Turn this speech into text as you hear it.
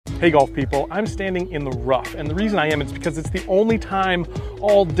Hey golf people, I'm standing in the rough, and the reason I am is because it's the only time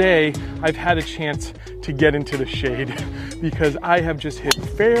all day I've had a chance to get into the shade because I have just hit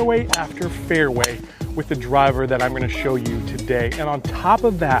fairway after fairway with the driver that I'm going to show you today. And on top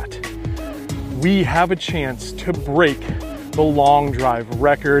of that, we have a chance to break the long drive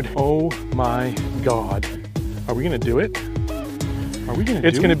record. Oh my God. Are we going to do it? Are we gonna do it?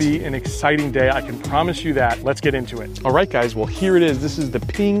 It's gonna be an exciting day, I can promise you that. Let's get into it. All right guys, well here it is. This is the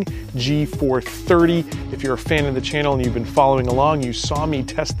PING G430. If you're a fan of the channel and you've been following along, you saw me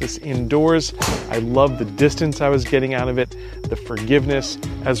test this indoors. I love the distance I was getting out of it, the forgiveness,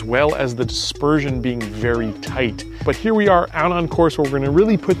 as well as the dispersion being very tight. But here we are out on course where we're gonna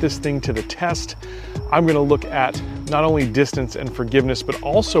really put this thing to the test. I'm gonna look at not only distance and forgiveness, but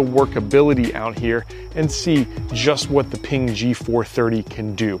also workability out here and see just what the PING G430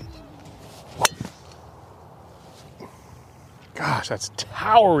 can do. Gosh, that's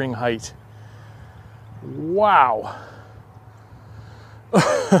towering height. Wow.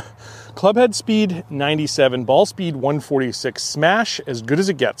 Club head speed 97, ball speed 146, smash as good as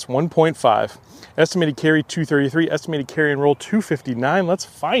it gets, 1.5. Estimated carry 233, estimated carry and roll 259. Let's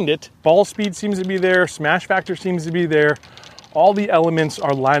find it. Ball speed seems to be there, smash factor seems to be there. All the elements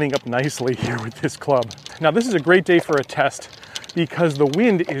are lining up nicely here with this club. Now this is a great day for a test because the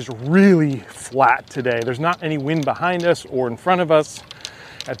wind is really flat today. There's not any wind behind us or in front of us.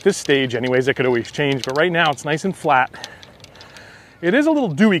 At this stage anyways, it could always change, but right now it's nice and flat. It is a little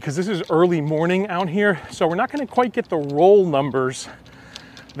dewy because this is early morning out here, so we're not gonna quite get the roll numbers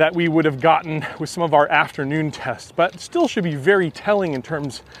that we would have gotten with some of our afternoon tests, but still should be very telling in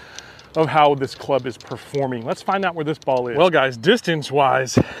terms of how this club is performing. Let's find out where this ball is. Well guys,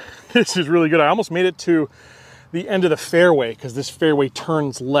 distance-wise, this is really good. I almost made it to the end of the fairway because this fairway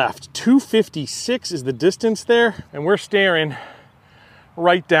turns left. 256 is the distance there, and we're staring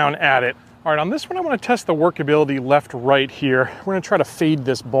right down at it. All right, on this one, I want to test the workability left-right here. We're going to try to fade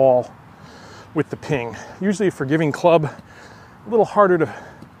this ball with the Ping. Usually a forgiving club, a little harder to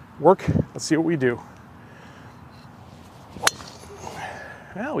work. Let's see what we do.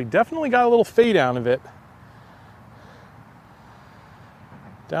 Well, we definitely got a little fade out of it.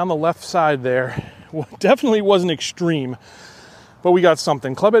 Down the left side there. Well, definitely wasn't extreme, but we got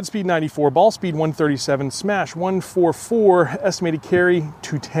something. Club head speed 94, ball speed 137, smash 144, estimated carry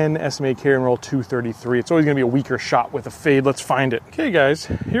 210, estimated carry and roll 233. It's always gonna be a weaker shot with a fade. Let's find it. Okay guys,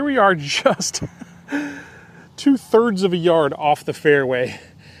 here we are just 2/3 of a yard off the fairway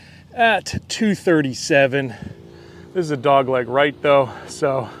at 237. This is a dog leg right though,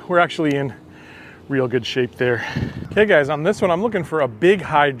 so we're actually in real good shape there. Okay guys, on this one I'm looking for a big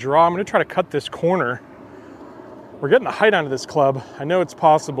high draw. I'm gonna try to cut this corner. We're getting the height onto this club. I know it's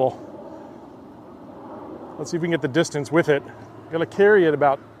possible. Let's see if we can get the distance with it. Gotta carry it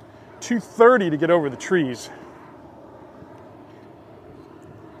about 230 to get over the trees.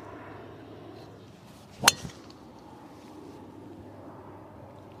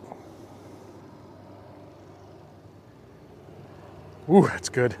 Ooh, that's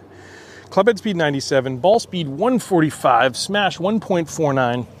good. Club head speed 97, ball speed 145, smash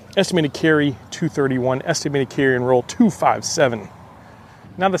 1.49, estimated carry 231, estimated carry and roll 257.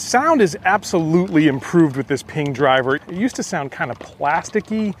 Now the sound is absolutely improved with this Ping driver. It used to sound kind of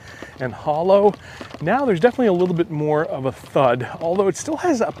plasticky and hollow. Now there's definitely a little bit more of a thud, although it still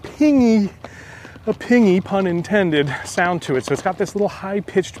has a pingy, pun intended, sound to it. So it's got this little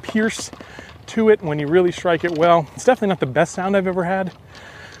high-pitched pierce to it when you really strike it well. It's definitely not the best sound I've ever had,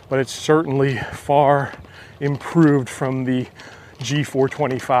 but it's certainly far improved from the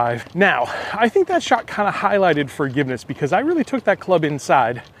G425. Now, I think that shot kind of highlighted forgiveness because I really took that club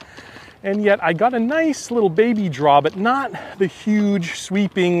inside, and yet I got a nice little baby draw, but not the huge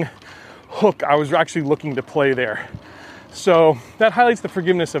sweeping hook I was actually looking to play there. So that highlights the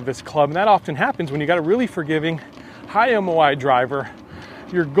forgiveness of this club, and that often happens when you got a really forgiving, high MOI driver.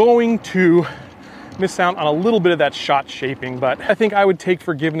 You're going to miss out on a little bit of that shot shaping, but I think I would take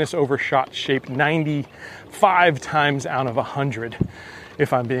forgiveness over shot shape 95 times out of 100,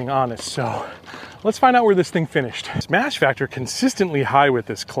 if I'm being honest. So let's find out where this thing finished. Smash factor consistently high with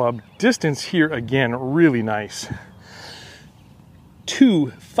this club. Distance here again, really nice.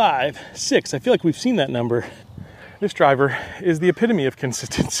 256. I feel like we've seen that number. This driver is the epitome of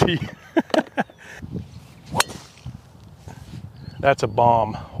consistency. That's a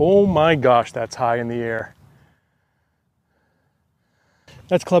bomb. Oh my gosh, that's high in the air.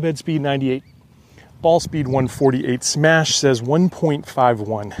 That's club head speed 98. Ball speed 148, smash says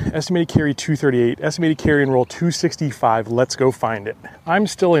 1.51, estimated carry 238, estimated carry and roll 265. Let's go find it. I'm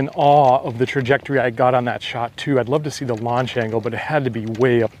still in awe of the trajectory I got on that shot too. I'd love to see the launch angle, but it had to be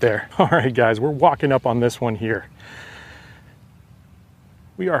way up there. All right, guys, we're walking up on this one here.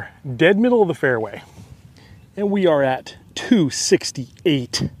 We are dead middle of the fairway, and we are at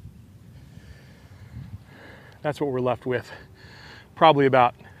 268. That's what we're left with. Probably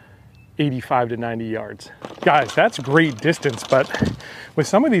about 85 to 90 yards. Guys, that's great distance, but with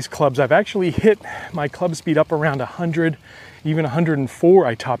some of these clubs, I've actually hit my club speed up around 100, even 104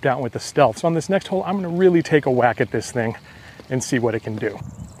 I topped out with the Stealth. So on this next hole, I'm gonna really take a whack at this thing and see what it can do.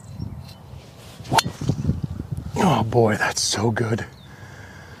 Oh boy, that's so good.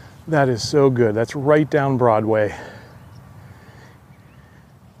 That is so good. That's right down Broadway.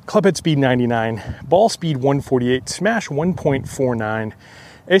 Clubhead speed 99, ball speed 148, smash 1.49,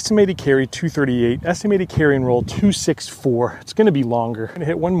 estimated carry 238, estimated carry and roll 264. It's gonna be longer. I'm gonna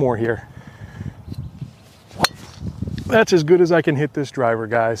hit one more here. That's as good as I can hit this driver,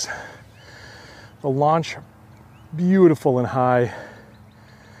 guys. The launch, beautiful and high.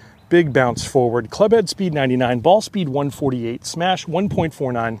 Big bounce forward. Clubhead speed 99, ball speed 148, smash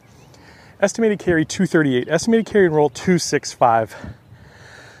 1.49, estimated carry 238, estimated carry and roll 265.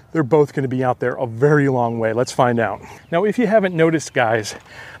 They're both going to be out there a very long way. Let's find out. Now, if you haven't noticed, guys,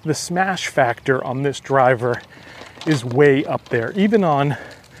 the smash factor on this driver is way up there. Even on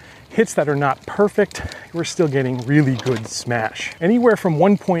hits that are not perfect, we're still getting really good smash. Anywhere from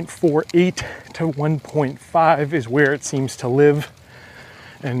 1.48 to 1.5 is where it seems to live.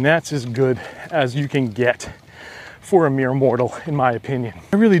 And that's as good as you can get for a mere mortal, in my opinion.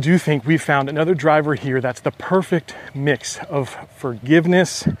 I really do think we found another driver here that's the perfect mix of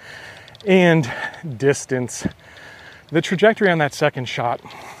forgiveness and distance. The trajectory on that second shot,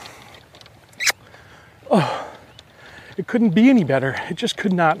 oh, it couldn't be any better. It just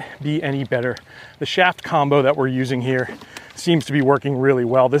could not be any better. The shaft combo that we're using here seems to be working really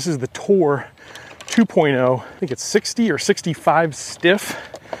well. This is the Tor 2.0. I think it's 60 or 65 stiff.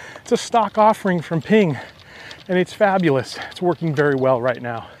 It's a stock offering from Ping, and it's fabulous. It's working very well right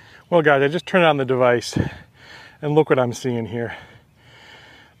now. Well, guys, I just turned on the device, and look what I'm seeing here.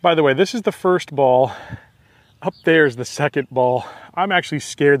 By the way, this is the first ball. Up there is the second ball. I'm actually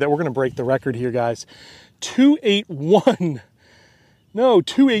scared that we're gonna break the record here, guys. 281. No,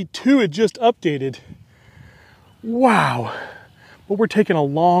 282, it just updated. Wow. Well, we're taking a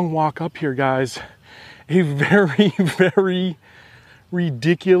long walk up here, guys. A very, very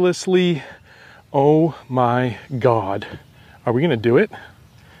ridiculously, oh my God. Are we gonna do it?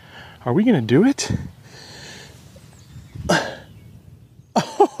 Are we gonna do it?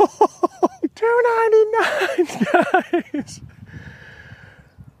 Oh, 299, guys.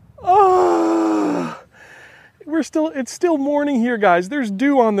 Oh, it's still morning here, guys. There's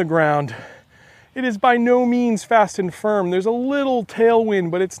dew on the ground. It is by no means fast and firm. There's a little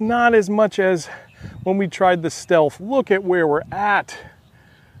tailwind, but it's not as much as when we tried the Stealth. Look at where we're at.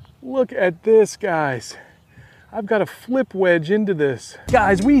 Look at this, guys. I've got a flip wedge into this.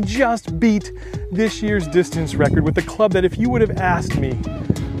 Guys, we just beat this year's distance record with the club that if you would have asked me,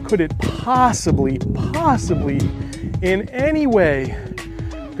 could it possibly in any way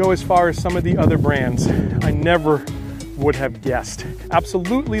go as far as some of the other brands, I never would have guessed.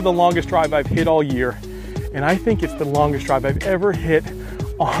 Absolutely the longest drive I've hit all year, and I think it's the longest drive I've ever hit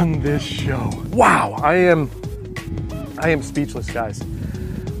on this show. Wow, I am speechless, guys.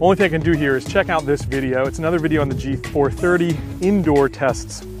 Only thing I can do here is check out this video. It's another video on the G430 indoor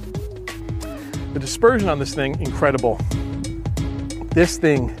tests. The dispersion on this thing, incredible. This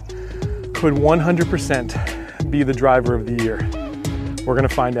thing could 100% be the driver of the year. We're gonna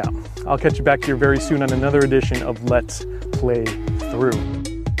find out. I'll catch you back here very soon on another edition of Let's Play Thru.